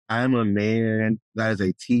I'm a man that is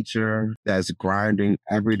a teacher that's grinding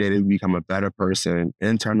every day to become a better person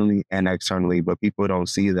internally and externally, but people don't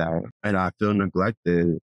see that. And I feel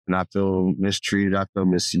neglected and I feel mistreated. I feel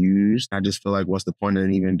misused. I just feel like, what's the point of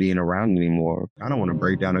even being around anymore? I don't want to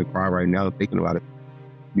break down and cry right now thinking about it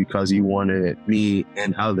because you wanted me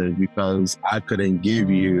and others because I couldn't give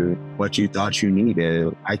you what you thought you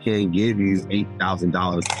needed. I can't give you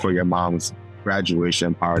 $8,000 for your mom's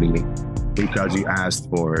graduation party because you asked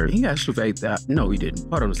for it. He actually faked that. No, he didn't.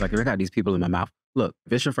 Hold on a second. I got these people in my mouth. Look,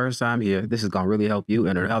 if it's your first time here, this is going to really help you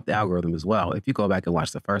and it'll help the algorithm as well. If you go back and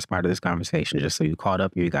watch the first part of this conversation, just so you caught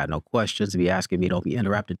up and you got no questions, be asking me, don't be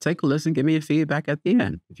interrupted, take a listen, give me your feedback at the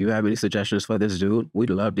end. If you have any suggestions for this dude, we'd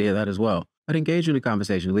love to hear that as well. But engage in the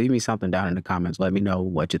conversation. Leave me something down in the comments. Let me know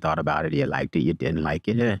what you thought about it. You liked it, you didn't like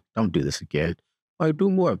it. Don't do this again. Or do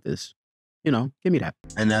more of this. You know, give me that.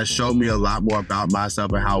 And that showed me a lot more about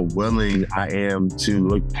myself and how willing I am to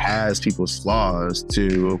look past people's flaws,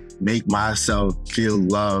 to make myself feel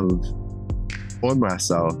love for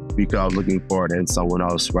myself because I'm looking for it in someone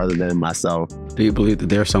else rather than myself. Do you believe that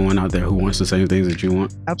there's someone out there who wants the same things that you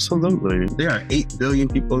want? Absolutely. There are 8 billion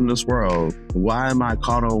people in this world. Why am I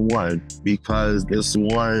caught on one? Because this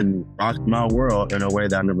one rocked my world in a way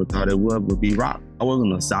that I never thought it would be rocked. I was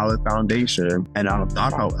on a solid foundation, and I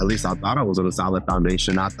thought I was on a solid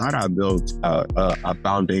foundation. I thought I built a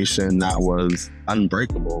foundation that was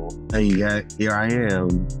unbreakable, and yet here I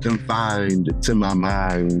am, confined to my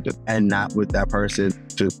mind, and not with that person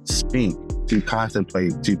to speak, to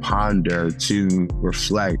contemplate, to ponder, to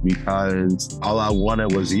reflect, because all I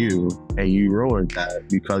wanted was you, and you ruined that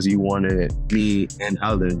because you wanted me and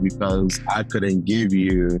others, because I couldn't give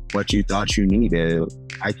you what you thought you needed.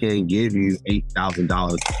 I can't give you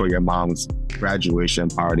 $8,000 for your mom's graduation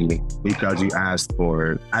party because you asked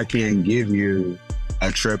for it. I can't give you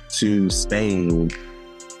a trip to Spain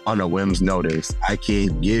on a whim's notice. I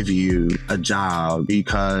can't give you a job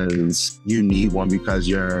because you need one because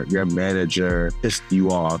your manager pissed you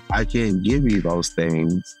off. I can't give you those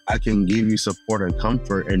things. I can give you support and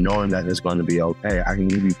comfort in knowing that it's going to be okay. I can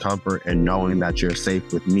give you comfort in knowing that you're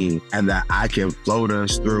safe with me and that I can float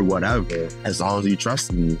us through whatever as long as you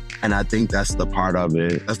trust me. And I think that's the part of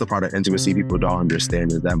it. That's the part of intimacy people don't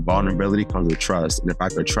understand, is that vulnerability comes with trust. And if I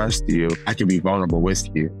could trust you, I can be vulnerable with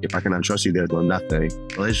you. If I cannot trust you, there's no nothing.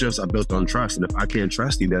 Relationships are built on trust. And if I can't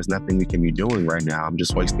trust you, there's nothing we can be doing right now. I'm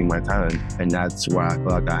just wasting my time. And that's what I feel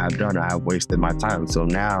like I have done. I have wasted my time. So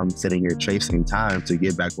now I'm sitting here chasing time to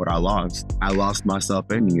get back what I lost. I lost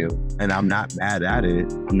myself in you. And I'm not mad at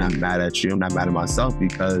it. I'm not mad at you. I'm not mad at myself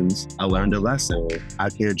because I learned a lesson. I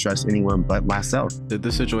can't trust anyone but myself. Did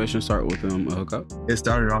the situation start with a hookup? It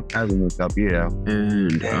started off as a hookup, yeah.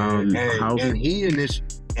 And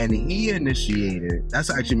he initiated. That's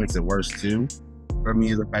what actually makes it worse too. For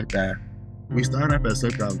me, is the fact that we started off as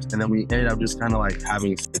hookups and then we ended up just kind of like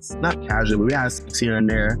having, not casual, we had sex here and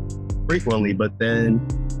there frequently, but then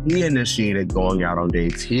he initiated going out on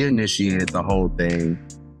dates. He initiated the whole thing.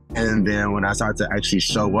 And then when I started to actually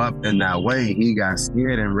show up in that way, he got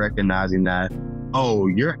scared and recognizing that, oh,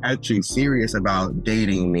 you're actually serious about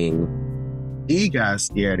dating me. He got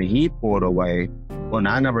scared and he pulled away. Well,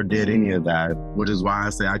 I never did any of that, which is why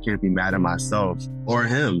I say I can't be mad at myself or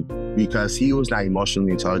him, because he was not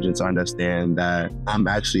emotionally intelligent to understand that I'm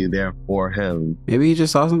actually there for him. Maybe he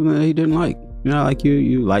just saw something that he didn't like. You know, like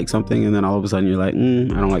you like something and then all of a sudden you're like, I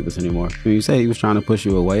don't like this anymore. When you say he was trying to push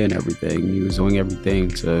you away and everything, he was doing everything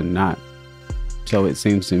to not. So it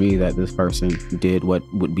seems to me that this person did what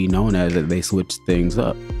would be known as that they switched things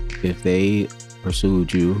up. If they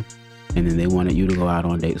pursued you and then they wanted you to go out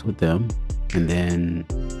on dates with them, and then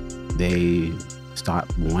they stop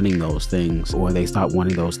wanting those things, or they stop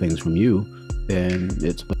wanting those things from you, then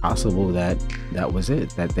it's possible that that was it,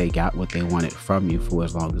 that they got what they wanted from you for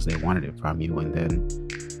as long as they wanted it from you, and then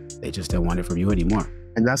they just didn't want it from you anymore.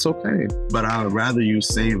 And that's okay. But I would rather you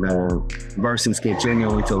say that versus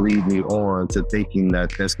continuing to lead me on to thinking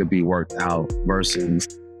that this could be worked out, versus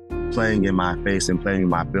playing in my face and playing in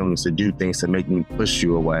my feelings to do things to make me push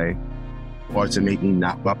you away or to make me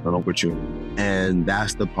not buckle up with you. And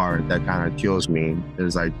that's the part that kind of kills me.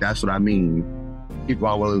 It's like, that's what I mean. People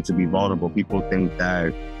are willing to be vulnerable. People think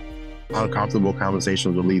that uncomfortable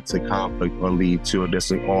conversations will lead to conflict or lead to a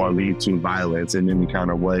distance or lead to violence in any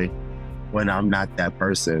kind of way, when I'm not that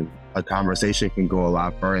person. A conversation can go a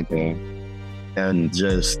lot further than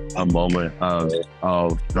just a moment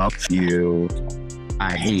of fuck you,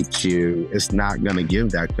 I hate you. It's not gonna give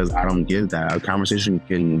that, because I don't give that. A conversation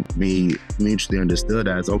can be mutually understood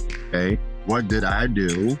as, okay, what did I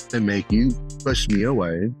do to make you push me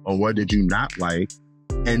away? Or what did you not like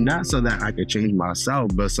And not so that I could change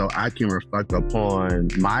myself, but so I can reflect upon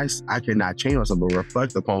I cannot change myself, but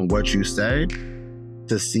reflect upon what you say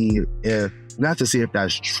to see if, not to see if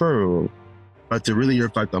that's true, but to really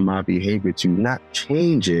reflect on my behavior, to not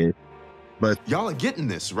change it, but y'all are getting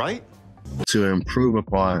this, right? To improve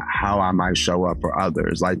upon how I might show up for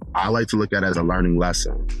others. Like, I like to look at it as a learning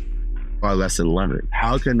lesson or a lesson learned.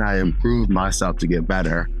 How can I improve myself to get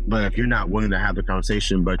better? But if you're not willing to have the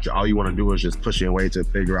conversation, but all you want to do is just push your way to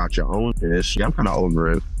figure out your own issue, I'm kind of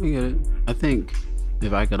over it. I get it. I think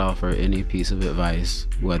if I could offer any piece of advice,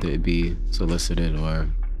 whether it be solicited or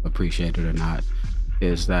appreciated or not,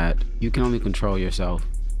 is that you can only control yourself,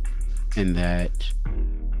 and that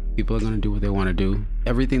people are going to do what they want to do.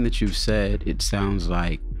 Everything that you've said, it sounds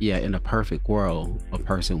like, yeah, in a perfect world, a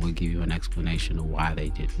person would give you an explanation of why they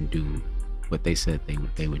didn't do what they said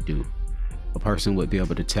they would do. A person would be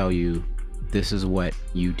able to tell you, this is what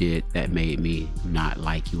you did that made me not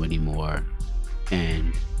like you anymore,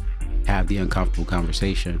 and have the uncomfortable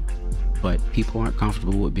conversation. But people aren't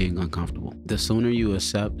comfortable with being uncomfortable. The sooner you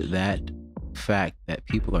accept that fact that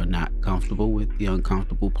people are not comfortable with the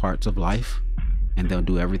uncomfortable parts of life, and they'll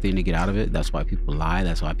do everything to get out of it. That's why people lie.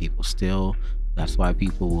 That's why people steal. That's why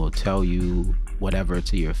people will tell you whatever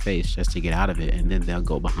to your face just to get out of it. And then they'll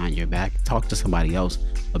go behind your back, talk to somebody else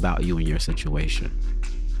about you and your situation,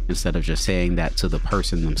 instead of just saying that to the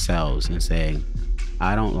person themselves and saying,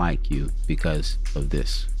 I don't like you because of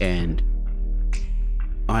this. And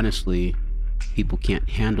honestly, people can't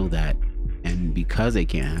handle that. And because they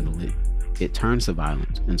can't handle it, it turns to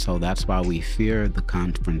violence. And so that's why we fear the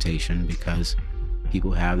confrontation, because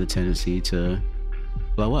people have the tendency to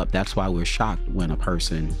blow up. That's why we're shocked when a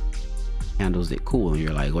person handles it cool and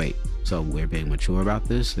you're like, wait, so we're being mature about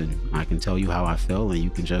this and I can tell you how I feel and you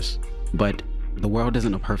can just, but the world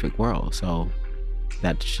isn't a perfect world. So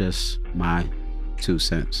that's just my 2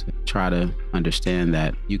 cents. Try to understand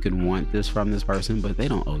that you can want this from this person, but they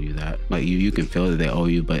don't owe you that. Like you can feel that they owe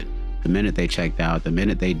you, but the minute they checked out, the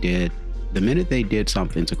minute they did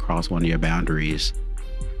something to cross one of your boundaries,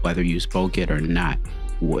 whether you spoke it or not,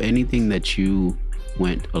 anything that you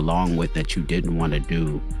went along with that you didn't want to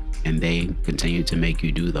do, and they continue to make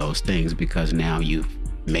you do those things because now you've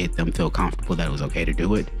made them feel comfortable that it was okay to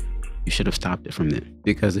do it, you should have stopped it from then.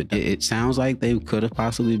 Because it sounds like they could have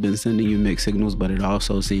possibly been sending you mixed signals, but it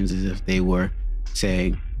also seems as if they were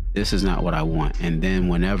saying, this is not what I want. And then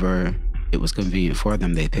whenever it was convenient for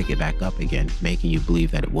them, they pick it back up again, making you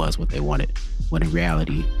believe that it was what they wanted, when in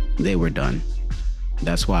reality, they were done.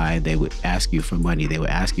 That's why they would ask you for money. They would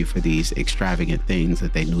ask you for these extravagant things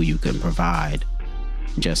that they knew you couldn't provide,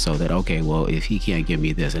 just so that, okay, well, if he can't give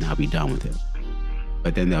me this, then I'll be done with it.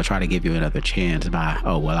 But then they'll try to give you another chance by,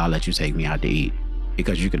 oh, well, I'll let you take me out to eat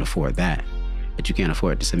because you can afford that. But you can't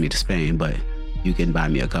afford to send me to Spain, but you can buy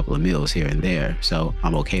me a couple of meals here and there. So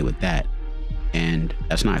I'm okay with that. And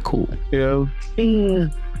that's not cool. Yeah.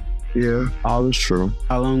 Yeah, all is true.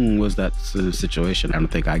 How long was that situation? I don't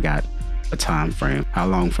think I got a time frame. How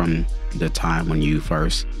long from the time when you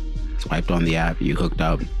first swiped on the app, you hooked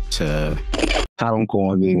up, to... I don't go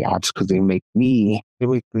on the apps because they make me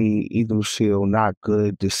either feel not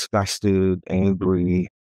good, disgusted, angry, a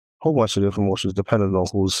whole bunch of different emotions depending on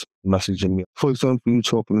who's messaging me. For example, you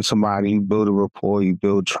talking to somebody, you build a rapport, you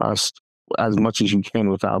build trust as much as you can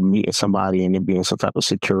without meeting somebody and there being some type of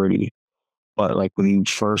security. But like when you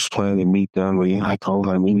first plan to meet them, when you're like, oh,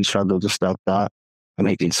 I meet each other, just like that, and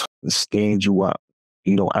they just stand you up.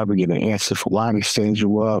 You don't ever get an answer for why they stand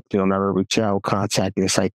you up. They don't ever reach out, contact, and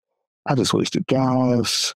it's like, I just wasted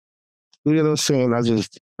gas. You know what I'm saying? I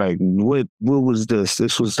just, like, what was this?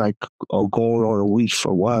 This was like going on a week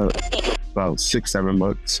for what? About 6-7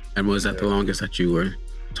 months. And was that the longest that you were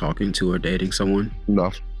talking to or dating someone?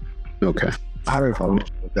 No. Okay. I don't know.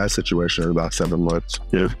 That situation about 7 months.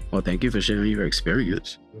 Yeah. Well, thank you for sharing your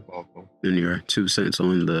experience. You're welcome. And your 2 cents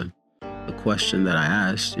on the question that I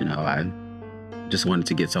asked. You know, I just wanted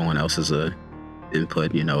to get someone else's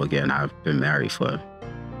input. You know, again, I've been married for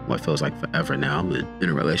what feels like forever now, but in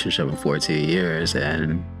a relationship for 14 years,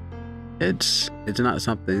 and it's not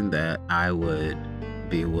something that I would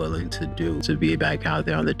be willing to do, to be back out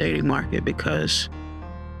there on the dating market, because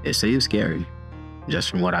it seems scary. Just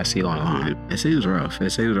from what I see online, it seems rough. It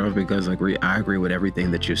seems rough because, like, I agree with everything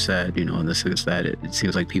that you said, you know, in the sense that it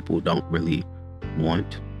seems like people don't really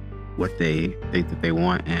want what they think that they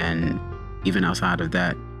want. And even outside of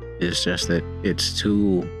that, it's just that it's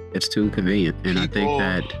too convenient. And I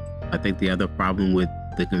think the other problem with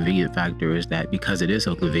the convenient factor is that because it is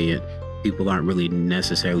so convenient, people aren't really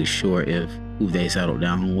necessarily sure if who they settle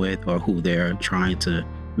down with or who they're trying to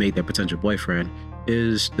make their potential boyfriend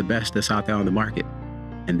is the best that's out there on the market.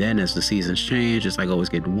 And then as the seasons change, it's like, oh, it's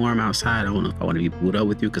getting warm outside. I don't know if I want to be booed up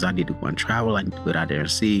with you because I need to go and travel. I need to go out there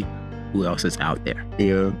and see who else is out there.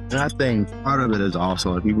 Yeah. And I think part of it is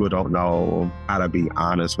also people don't know how to be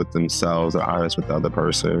honest with themselves or honest with the other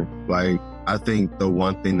person. Like, I think the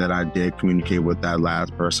one thing that I did communicate with that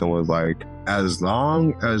last person was like, as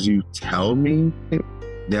long as you tell me,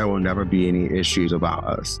 there will never be any issues about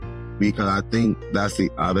us. Because I think that's the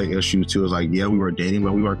other issue too, is like, yeah, we were dating,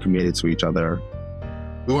 but we weren't committed to each other.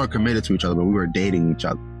 We weren't committed to each other, but we were dating each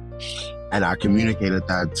other. And I communicated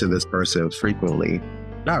that to this person frequently.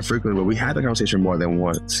 Not frequently, but we had the conversation more than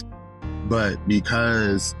once. But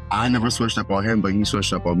because I never switched up on him, but he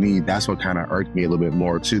switched up on me, that's what kind of irked me a little bit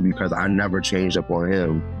more too, because I never changed up on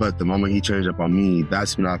him. But the moment he changed up on me,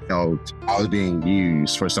 that's when I felt I was being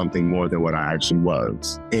used for something more than what I actually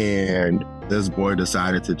was. And this boy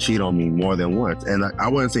decided to cheat on me more than once. And I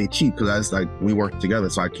wouldn't say cheat because that's like, we worked together,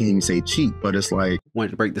 so I can't even say cheat, but it's like.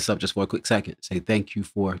 Wanted to break this up just for a quick second. Say thank you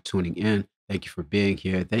for tuning in. Thank you for being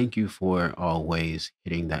here. Thank you for always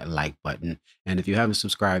hitting that like button. And if you haven't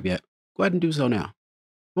subscribed yet, go ahead and do so now.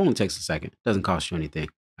 It only takes a second. It doesn't cost you anything.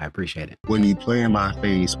 I appreciate it. When you play in my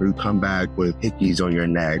face, or you come back with hickeys on your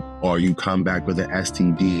neck, or you come back with an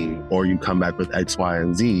STD, or you come back with X, Y,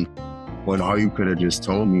 and Z, when all you could have just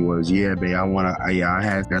told me was, yeah, babe, I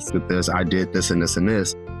had sex with this, I did this and this and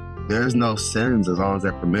this. There's no sins as long as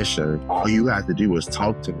there's permission. All you have to do is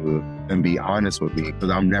talk to me and be honest with me,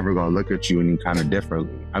 because I'm never going to look at you any kind of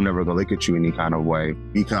differently. I'm never going to look at you any kind of way,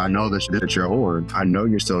 because I know the shit that you're on. I know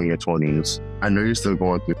you're still in your 20s. I know you're still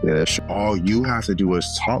going through this. All you have to do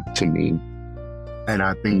is talk to me. And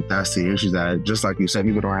I think that's the issue, that just like you said,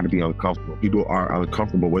 people don't have to be uncomfortable. People are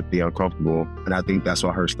uncomfortable with the uncomfortable. And I think that's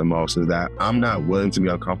what hurts the most, is that I'm not willing to be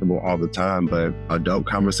uncomfortable all the time, but adult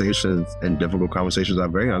conversations and difficult conversations are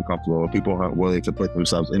very uncomfortable. People aren't willing to put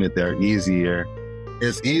themselves in it. They're easier.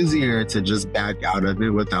 It's easier to just back out of it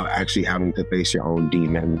without actually having to face your own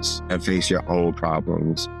demons and face your own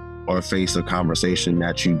problems, or face a conversation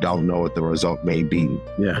that you don't know what the result may be.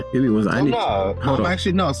 Yeah, maybe was I need.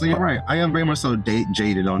 Actually, no. So you're right. I am very much so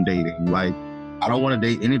jaded on dating. Like, I don't want to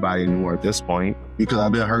date anybody anymore at this point, because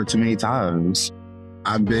I've been hurt too many times.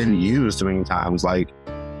 I've been used too many times. Like,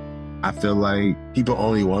 I feel like people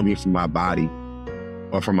only want me for my body,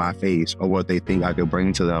 or for my face, or what they think I could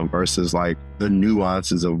bring to them, versus like the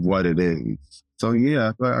nuances of what it is. So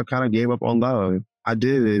yeah, I kind of gave up on love. I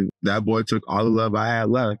did. That boy took all the love I had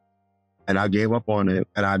left, and I gave up on it,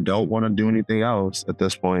 and I don't want to do anything else at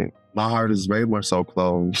this point. My heart is very much so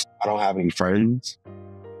closed. I don't have any friends,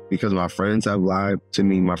 because my friends have lied to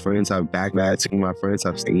me. My friends have backbacked me. My friends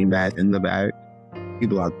have stayed back in the back.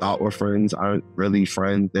 People I thought were friends aren't really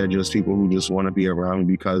friends. They're just people who just want to be around me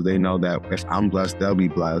because they know that if I'm blessed, they'll be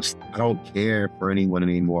blessed. I don't care for anyone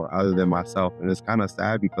anymore other than myself. And it's kind of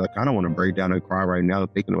sad, because I kind of want to break down and cry right now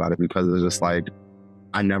thinking about it, because it's just like,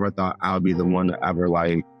 I never thought I would be the one to ever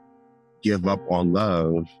like give up on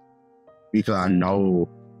love, because I know,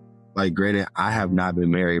 like, granted, I have not been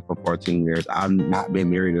married for 14 years. I've not been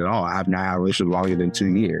married at all. I've not had a relationship longer than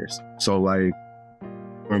 2 years. So like,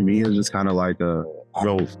 for me, it's just kind of like I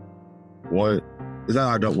don't want, it's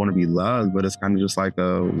not I don't want to be loved, but it's kind of just like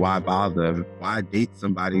why bother? Why date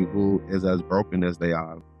somebody who is as broken as they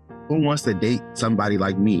are? Who wants to date somebody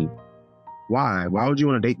like me? Why? Why would you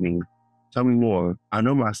want to date me? Tell me more. I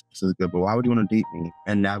know my sex is good, but why would you want to date me?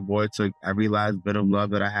 And that boy took every last bit of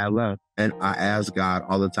love that I had left. And I ask God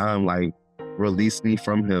all the time, like, release me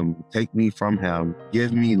from him, take me from him,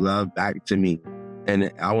 give me love back to me. And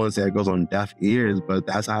I wouldn't say it goes on deaf ears, but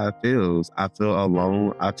that's how it feels. I feel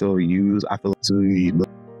alone. I feel used. I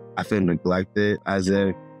feel neglected, as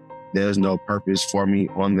if there's no purpose for me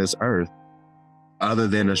on this earth other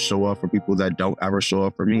than to show up for people that don't ever show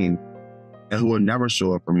up for me, and who will never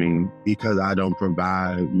show up for me, because I don't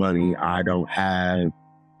provide money. I don't have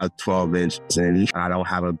a 12-inch and I don't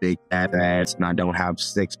have a big ass, and I don't have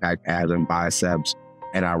six-pack abs and biceps,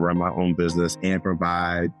 and I run my own business and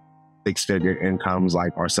provide six-figure incomes,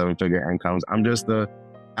 like, or seven-figure incomes.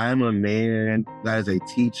 I'm a man that is a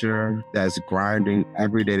teacher that's grinding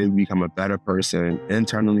every day to become a better person,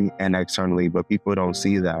 internally and externally, but people don't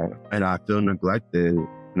see that. And I feel neglected,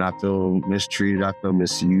 and I feel mistreated. I feel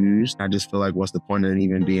misused. I just feel like, what's the point of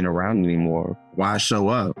even being around anymore? Why show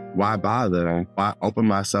up? Why bother? Why open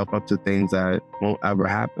myself up to things that won't ever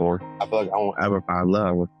happen? I feel like I won't ever find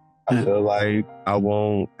love. I feel like I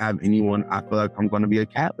won't have anyone. I feel like I'm going to be a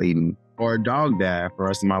cat lady or a dog dad for the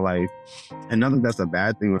rest of my life. And nothing that's a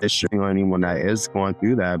bad thing with anyone that is going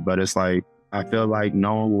through that, but it's like, I feel like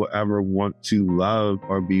no one will ever want to love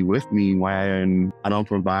or be with me when I don't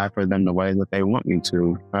provide for them the way that they want me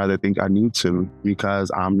to, or they think I need to,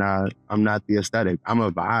 because I'm not the aesthetic. I'm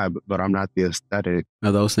a vibe, but I'm not the aesthetic.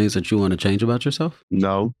 Are those things that you want to change about yourself?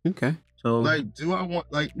 No. Okay. So like, do I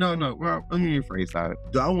want, like, no, well, let me rephrase that.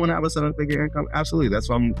 Do I want to have a 7-figure income? Absolutely. That's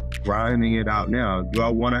why I'm grinding it out now. Do I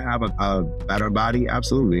want to have a better body?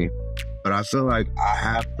 Absolutely. But I feel like I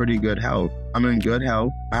have pretty good health. I'm in good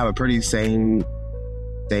health. I have a pretty sane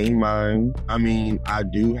mind. I mean, I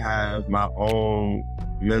do have my own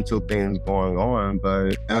mental things going on,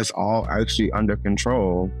 but that's all actually under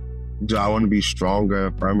control. Do I want to be stronger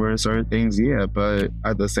and firmer in certain things? Yeah, but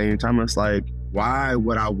at the same time, it's like, why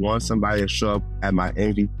would I want somebody to show up at my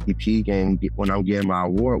MVP game when I'm getting my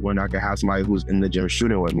award when I can have somebody who's in the gym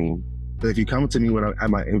shooting with me? But if you come to me when I'm at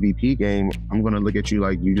my MVP game, I'm going to look at you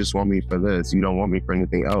like you just want me for this. You don't want me for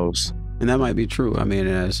anything else. And that might be true. I mean,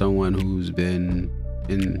 as someone who's been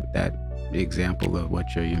in that example of what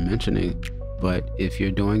you're mentioning, but if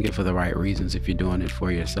you're doing it for the right reasons, if you're doing it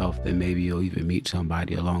for yourself, then maybe you'll even meet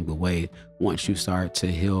somebody along the way. Once you start to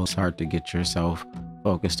heal, start to get yourself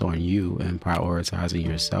focused on you and prioritizing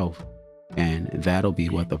yourself. And that'll be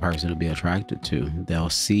what the person will be attracted to.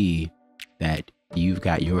 They'll see that you've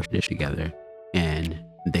got your dish together and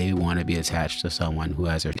they want to be attached to someone who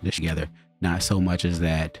has their dish together. Not so much as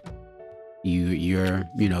that you're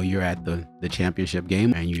at the championship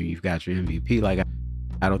game and you've got your MVP. Like,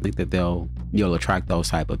 I don't think that you'll attract those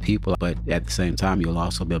type of people, but at the same time, you'll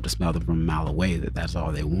also be able to smell them from a mile away that that's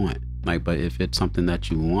all they want. Like, but if it's something that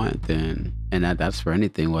you want, then, and that's for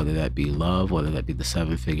anything, whether that be love, whether that be the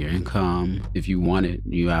 7-figure income, if you want it,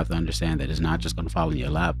 you have to understand that it's not just going to fall in your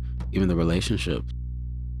lap. Even the relationship,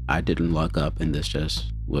 I didn't luck up and this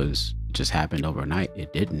just happened overnight.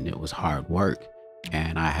 It didn't. It was hard work.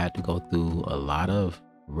 And I had to go through a lot of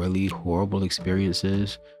really horrible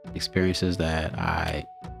experiences that I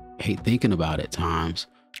hate thinking about at times,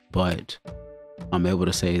 but I'm able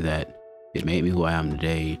to say that it made me who I am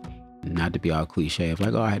today. Not to be all cliche of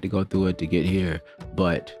like, oh, I had to go through it to get here.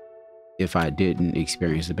 But if I didn't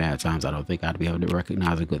experience the bad times, I don't think I'd be able to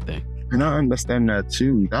recognize a good thing. And I understand that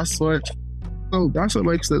too. That's what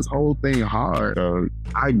makes this whole thing hard.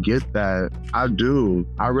 I get that. I do.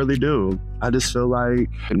 I really do. I just feel like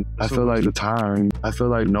the time. I feel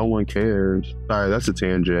like no one cares. Sorry, that's a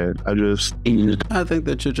tangent. I think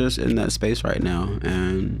that you're just in that space right now,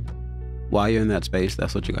 and while you're in that space,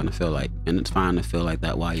 that's what you're gonna feel like. And it's fine to feel like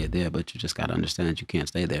that while you're there, but you just gotta understand that you can't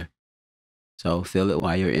stay there. So feel it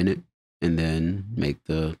while you're in it, and then make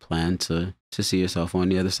the plan to see yourself on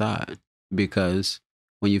the other side. Because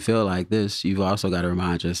when you feel like this, you've also got to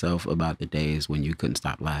remind yourself about the days when you couldn't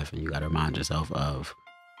stop laughing. You got to remind yourself of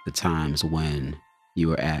the times when you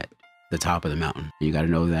were at the top of the mountain. You got to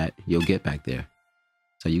know that you'll get back there.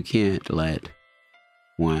 So you can't let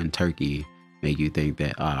one turkey make you think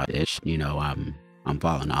that, I'm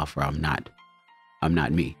falling off, or I'm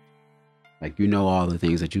not me. Like, all the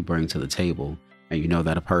things that you bring to the table. And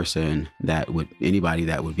that anybody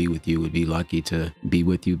that would be with you would be lucky to be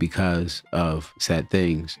with you because of said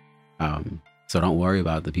things. So don't worry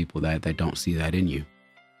about the people that don't see that in you.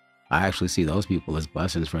 I actually see those people as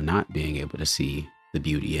blessings for not being able to see the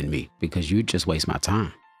beauty in me, because you just waste my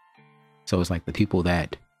time. So it's like the people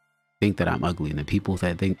that think that I'm ugly and the people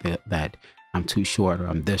that think that I'm too short or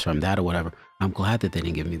I'm this or I'm that or whatever, I'm glad that they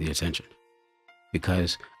didn't give me the attention,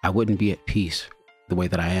 because I wouldn't be at peace the way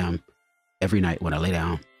that I am every night when I lay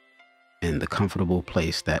down in the comfortable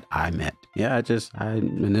place that I'm at. Yeah, I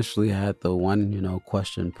initially had the one,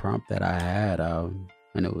 question prompt that I had,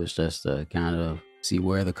 and it was just to kind of see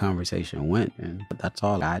where the conversation went. And that's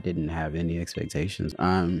all. I didn't have any expectations.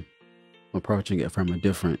 I'm approaching it from a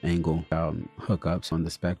different angle, hookups on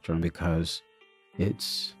the spectrum, because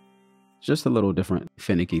it's just a little different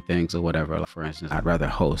finicky things or whatever. Like, for instance, I'd rather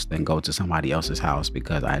host than go to somebody else's house,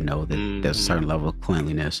 because I know that there's a certain level of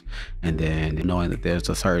cleanliness, and then knowing that there's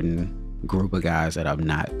a certain group of guys that I'm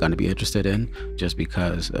not going to be interested in just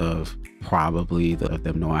because of probably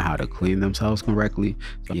them knowing how to clean themselves correctly.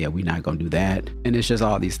 So yeah, we're not going to do that. And it's just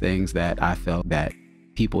all these things that I felt that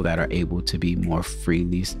people that are able to be more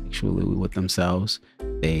freely sexually with themselves,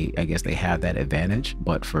 I guess they have that advantage.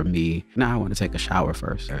 But for me, now I want to take a shower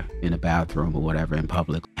first, or in a bathroom or whatever in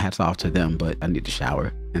public. Hats off to them, but I need to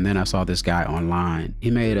shower. And then I saw this guy online. He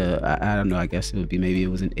made I don't know, I guess maybe it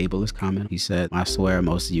was an ableist comment. He said, I swear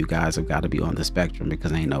most of you guys have got to be on the spectrum,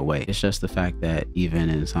 because ain't no way. It's just the fact that even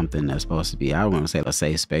in something that's supposed to be, I don't want to say a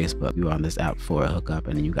safe space, but you're on this app for a hookup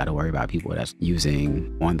and you got to worry about people that's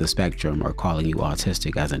using on the spectrum or calling you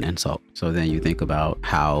autistic as an insult. So then you think about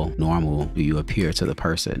how normal do you appear to the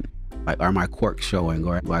person Like, are my quirks showing,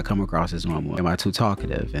 or do I come across as normal? Am I too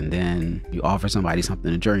talkative? And then you offer somebody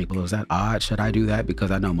something to drink. Well, is that odd? Should I do that? Because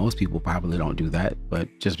I know most people probably don't do that, but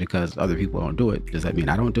just because other people don't do it, does that mean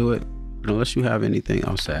I don't do it? Unless you have anything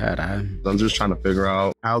else to add, I'm just trying to figure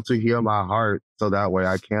out how to heal my heart so that way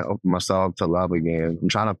I can't open myself to love again. I'm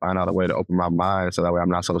trying to find out a way to open my mind so that way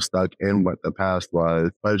I'm not so stuck in what the past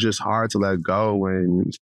was. But it's just hard to let go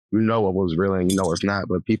when you know what was real and you know it's not.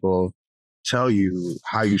 But people tell you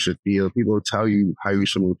how you should feel. People tell you how you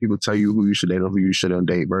should move. People tell you who you should date and who you shouldn't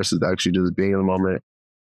date versus actually just being in the moment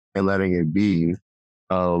and letting it be.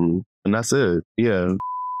 And that's it. Yeah.